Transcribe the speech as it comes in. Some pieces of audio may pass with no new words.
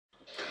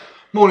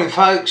Morning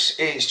folks,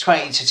 it's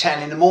 20 to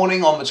 10 in the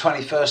morning on the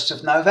 21st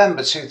of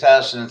November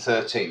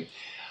 2013.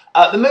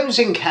 The moon's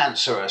in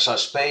Cancer as I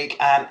speak,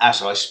 and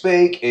as I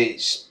speak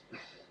it's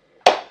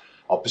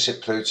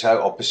opposite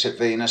Pluto, opposite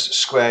Venus,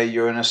 square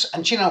Uranus.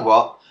 And do you know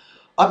what?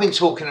 I've been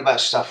talking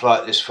about stuff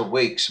like this for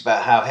weeks,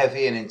 about how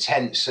heavy and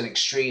intense and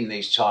extreme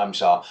these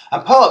times are.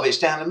 And part of it's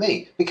down to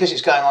me, because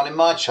it's going on in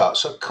my chart.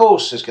 So of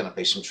course there's going to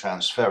be some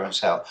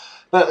transference out.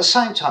 But at the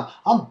same time,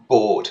 I'm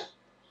bored.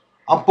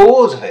 I'm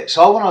bored of it,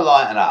 so I want to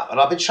lighten up. And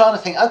I've been trying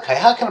to think, okay,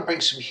 how can I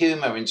bring some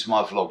humour into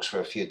my vlogs for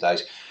a few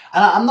days?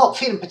 And I'm not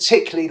feeling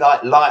particularly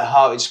like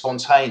light-hearted,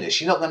 spontaneous.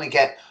 You're not going to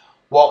get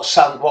what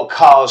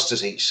cars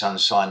does each sun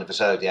sign of a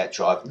zodiac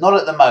drive. Not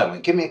at the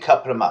moment. Give me a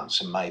couple of months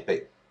and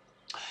maybe.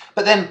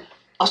 But then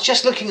I was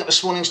just looking at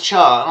this morning's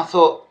chart and I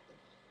thought,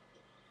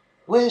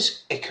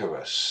 where's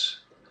Icarus?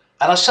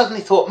 And I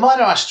suddenly thought,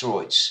 minor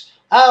asteroids.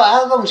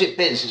 How long has it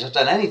been since I've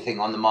done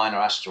anything on the minor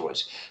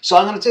asteroids? So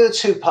I'm going to do a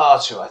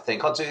two-parter, I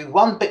think. I'll do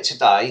one bit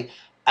today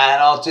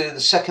and I'll do the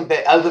second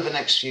bit over the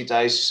next few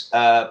days,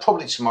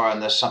 probably tomorrow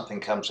unless something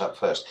comes up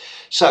first.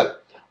 So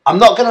I'm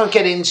not going to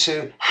get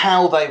into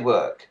how they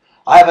work.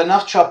 I have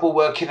enough trouble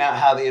working out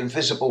how the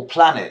invisible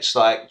planets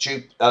like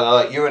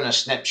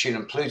Uranus, Neptune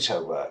and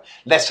Pluto work,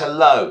 let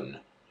alone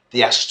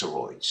the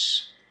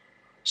asteroids.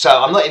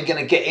 So I'm not even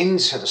going to get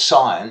into the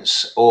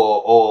science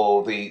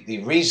or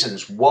the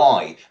reasons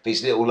why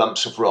these little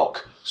lumps of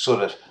rock,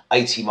 sort of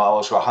 80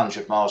 miles or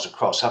 100 miles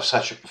across, have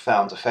such a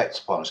profound effect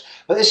upon us.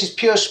 But this is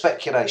pure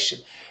speculation.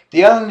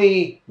 The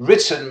only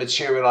written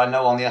material I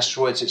know on the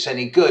asteroids that's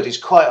any good is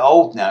quite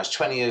old now. It's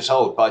 20 years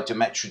old, by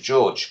Demetra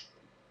George.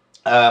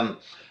 And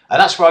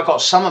that's where I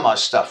got some of my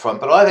stuff from.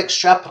 But I've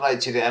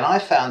extrapolated it and I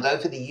found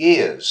over the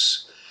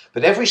years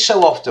that every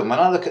so often when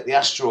I look at the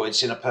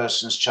asteroids in a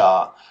person's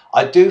chart,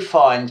 I do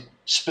find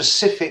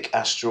specific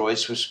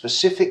asteroids with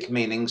specific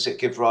meanings that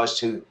give rise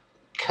to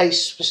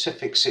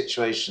case-specific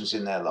situations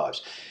in their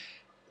lives.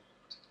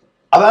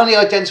 I've only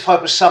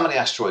identified with some of the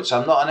asteroids.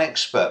 I'm not an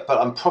expert, but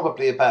I'm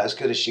probably about as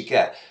good as you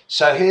get.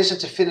 So here's a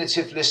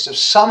definitive list of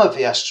some of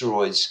the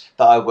asteroids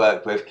that I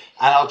work with,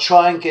 and I'll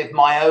try and give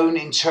my own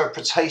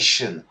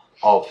interpretation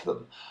of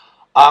them.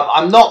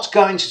 I'm not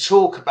going to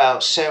talk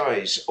about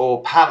Ceres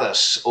or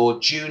Pallas or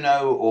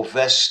Juno or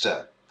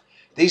Vesta.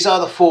 These are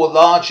the four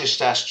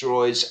largest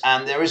asteroids,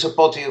 and there is a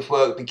body of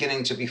work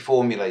beginning to be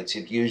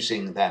formulated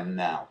using them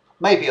now.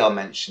 Maybe I'll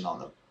mention on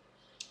them.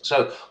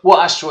 So what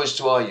asteroids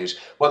do I use?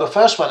 Well, the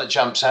first one that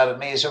jumps out at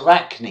me is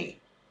Arachne.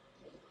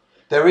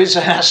 There is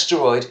an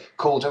asteroid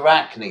called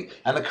Arachne,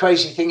 and the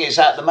crazy thing is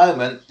at the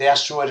moment the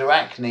asteroid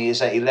Arachne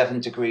is at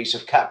 11 degrees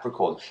of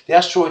Capricorn. The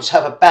asteroids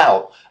have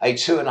about a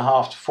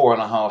 2.5 to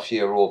 4.5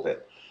 year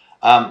orbit.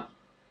 And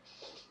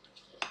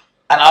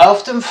I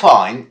often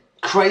find,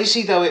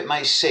 crazy though it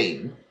may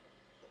seem,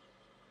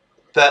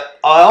 that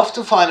I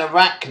often find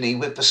Arachne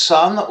with the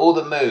sun or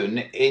the moon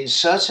in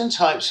certain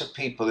types of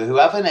people who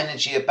have an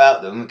energy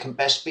about them that can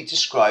best be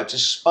described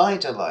as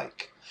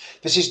spider-like.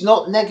 This is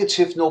not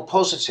negative nor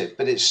positive,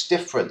 but it's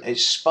different.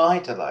 It's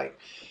spider-like.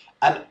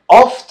 And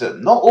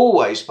often, not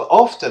always, but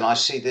often I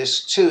see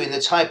this too in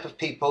the type of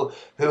people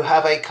who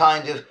have a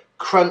kind of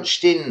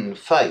crunched in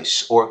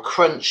face or a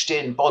crunched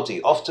in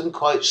body, often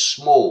quite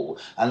small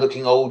and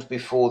looking old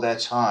before their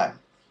time.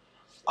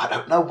 I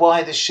don't know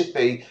why this should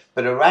be,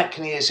 but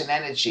Arachne is an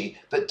energy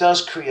that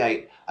does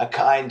create a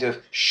kind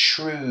of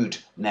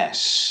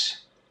shrewdness.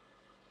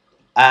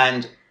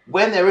 And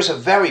when there is a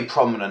very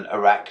prominent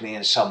Arachne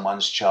in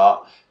someone's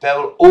chart, there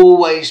will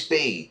always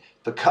be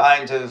the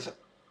kind of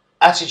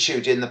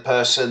attitude in the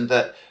person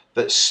that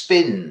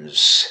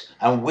spins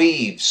and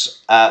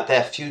weaves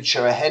their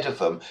future ahead of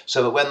them,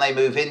 so that when they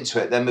move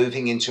into it, they're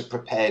moving into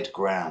prepared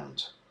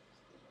ground.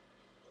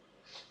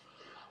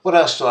 What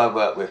else do I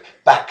work with?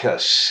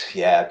 Backus.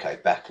 Yeah, okay,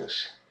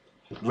 Backus.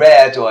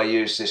 Rare do I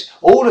use this.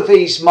 All of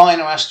these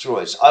minor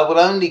asteroids, I will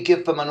only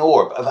give them an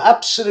orb of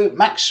absolute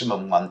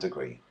maximum 1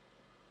 degree.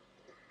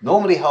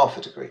 Normally 0.5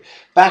 degree.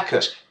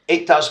 Backus,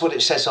 it does what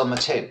it says on the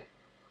tin.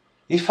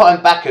 You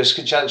find Bacchus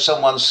conjunct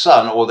someone's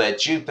sun or their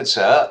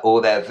Jupiter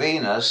or their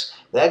Venus,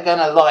 they're going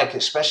to like,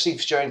 especially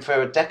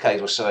for a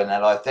decade or so in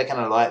their life, they're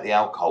going to like the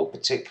alcohol,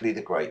 particularly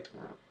the grape.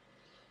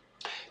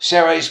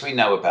 Ceres we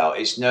know about.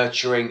 It's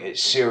nurturing,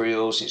 it's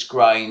cereals, it's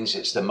grains,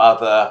 it's the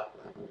mother.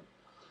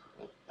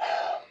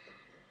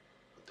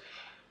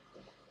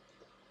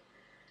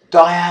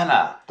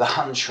 Diana, the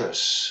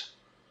huntress.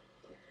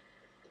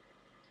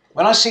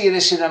 When I see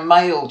this in a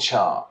male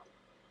chart,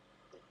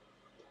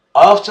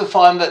 I often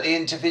find that the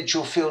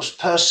individual feels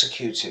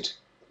persecuted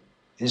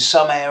in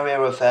some area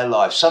of their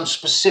life, some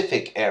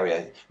specific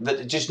area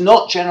that does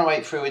not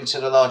generate through into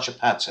the larger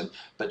pattern,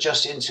 but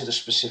just into the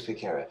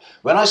specific area.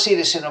 When I see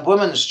this in a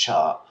woman's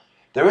chart,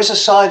 there is a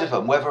side of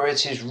them, whether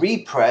it is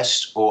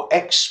repressed or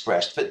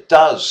expressed, that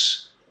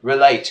does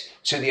relate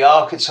to the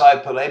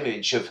archetypal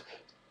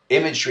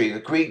imagery,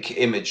 the Greek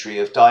imagery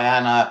of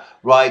Diana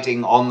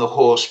riding on the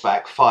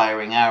horseback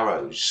firing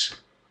arrows.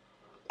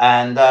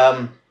 And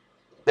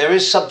there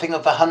is something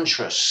of the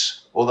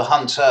huntress or the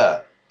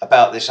hunter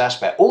about this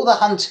aspect, or the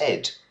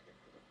hunted.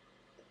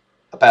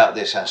 about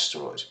this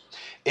asteroid.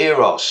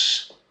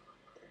 Eros.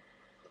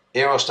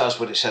 Eros does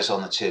what it says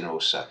on the tin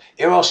also.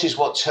 Eros is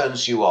what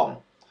turns you on.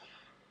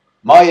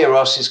 My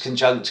Eros is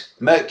conjunct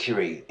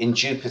Mercury in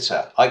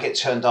Jupiter. I get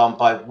turned on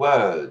by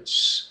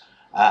words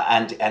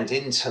and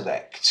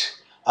intellect.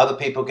 Other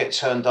people get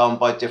turned on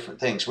by different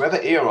things.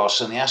 Wherever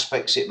Eros and the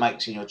aspects it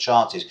makes in your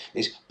chart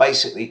is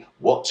basically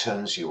what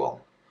turns you on.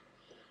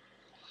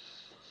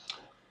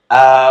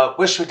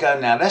 Where should we go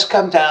now? Let's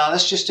come down.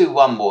 Let's just do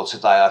one more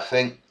today, I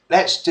think.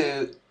 Let's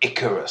do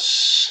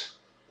Icarus.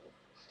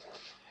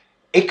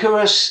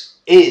 Icarus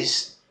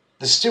is,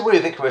 the story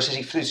of Icarus is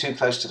he flew too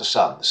close to the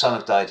son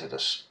of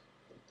Daedalus.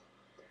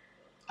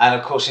 And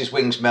of course his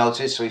wings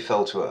melted, so he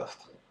fell to earth.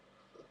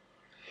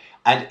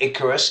 And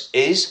Icarus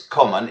is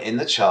common in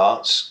the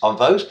charts on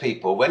those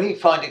people. When you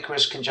find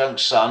Icarus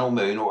conjunct sun or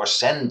moon or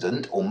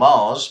ascendant or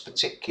Mars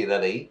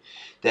particularly,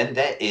 then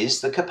there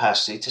is the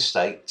capacity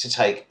to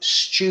take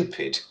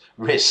stupid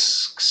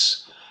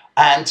risks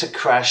and to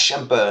crash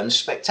and burn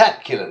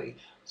spectacularly.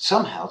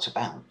 Somehow to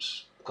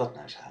bounce. God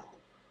knows how.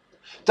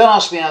 Don't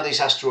ask me how these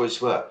asteroids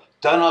work.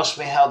 Don't ask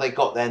me how they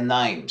got their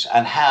names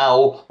and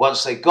how,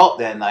 once they got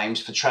their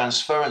names, the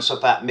transference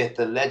of that myth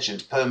and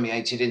legend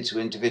permeated into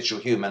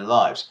individual human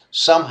lives.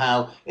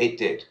 Somehow it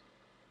did.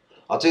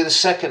 I'll do the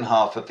second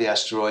half of the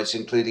asteroids,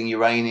 including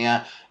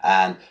Urania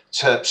and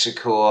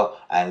Terpsichore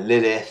and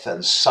Lilith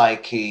and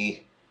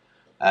Psyche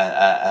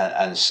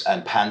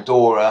and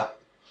Pandora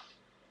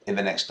in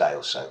the next day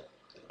or so.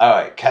 All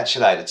right, catch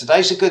you later.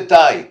 Today's a good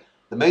day.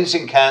 The moon's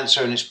in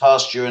Cancer and it's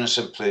past Uranus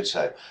and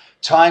Pluto.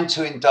 Time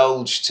to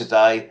indulge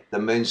today. The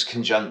moon's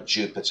conjunct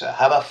Jupiter.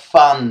 Have a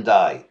fun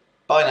day.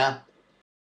 Bye now.